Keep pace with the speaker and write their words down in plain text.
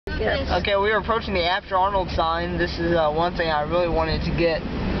Yes. Okay, we are approaching the Absher Arnold sign. This is one thing I really wanted to get.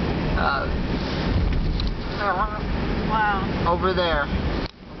 Wow. Over there.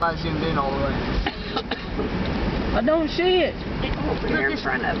 If I zoomed in all the way. I don't see it. Over here in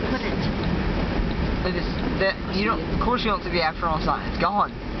front of us. Look at that. You don't. Of course, you don't see the Absher Arnold sign. It's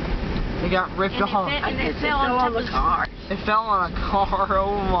gone. It got ripped off. And it fell on the car. It fell on a car.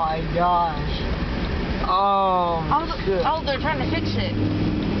 Oh my gosh. Oh. Oh, they're trying to fix it.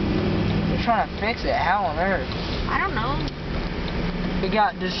 They're trying to fix it. How on earth? I don't know. It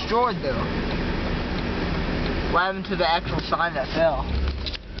got destroyed though. What happened to the actual sign that fell?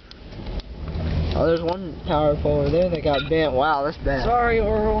 Oh, there's one tower pole over there that got bent. Wow, that's bad. Sorry,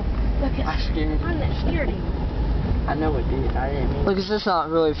 Earl. Look at I scared you. that scared him. I know it did. I didn't mean. Look, it's just not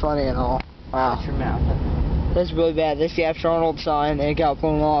really funny at all. Wow. Shut your mouth. That's really bad. That's the Absher Arnold sign, and it got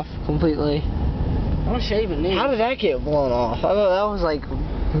blown off completely. I'm shaving these. How did that get blown off? I thought that was like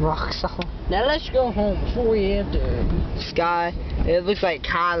rock solid. Now let's go home before we have to. Sky. It looks like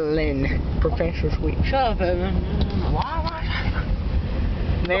Kylan. Professor Sweet. Shut up, Evan.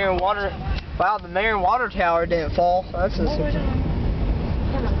 Marion Water. Wow, the Marion Water Tower didn't fall. That's a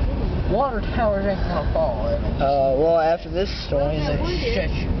Water towers ain't gonna fall, Evan. well, after this storm, Well, Shut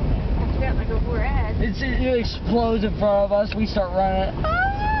you. I forgot to go where at. It explodes in front of us. We start running.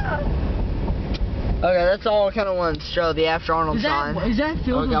 Okay, that's all I kind of wanted to show. The Absher Arnold sign. Is that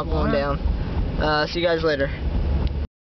filled Oh, it got with blown water? down. See you guys later.